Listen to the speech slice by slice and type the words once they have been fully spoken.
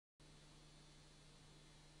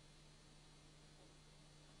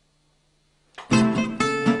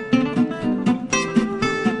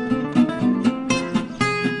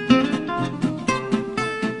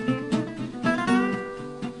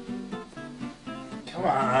Come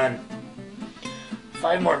on.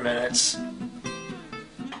 5 more minutes.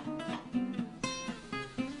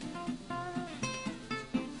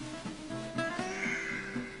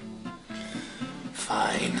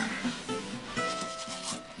 Fine.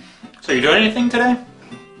 So you doing anything today?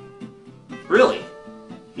 Really?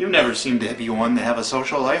 You never seem to be one to have a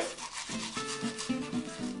social life.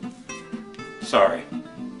 Sorry.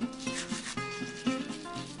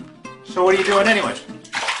 So what are you doing anyway?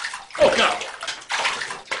 Oh, God!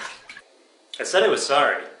 I said I was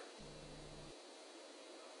sorry.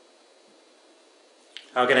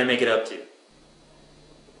 How can I make it up to you?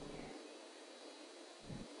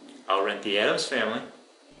 I'll rent the Addams Family.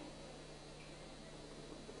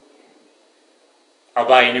 I'll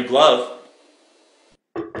buy a new glove.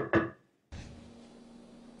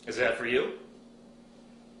 Is that for you?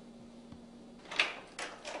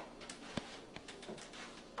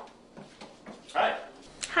 Hi.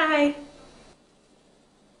 Hi.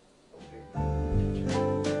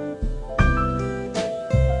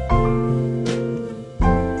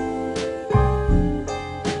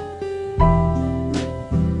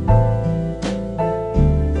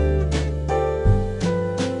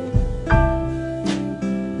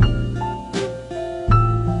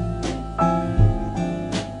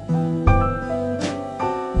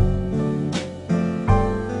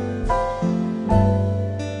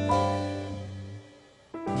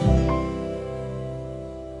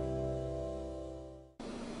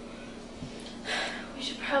 We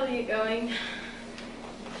should probably get going.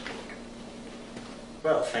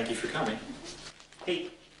 Well, thank you for coming. Hey,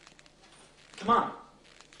 come on.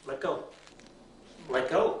 Let go. Let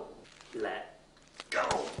go. Let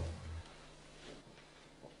go.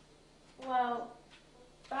 Well,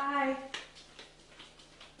 bye.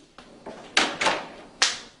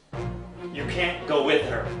 You can't go with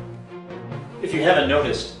her. If you haven't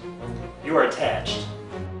noticed, you are attached.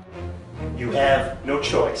 You have no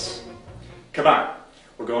choice. Come on,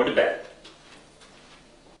 we're going to bed.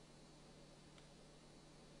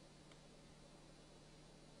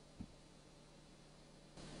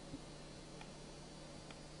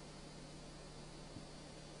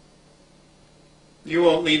 You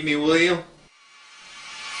won't leave me, will you?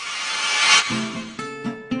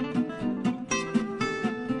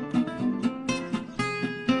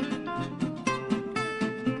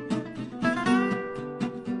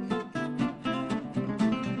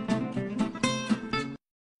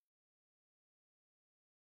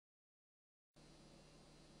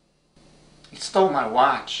 He stole my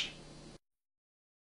watch.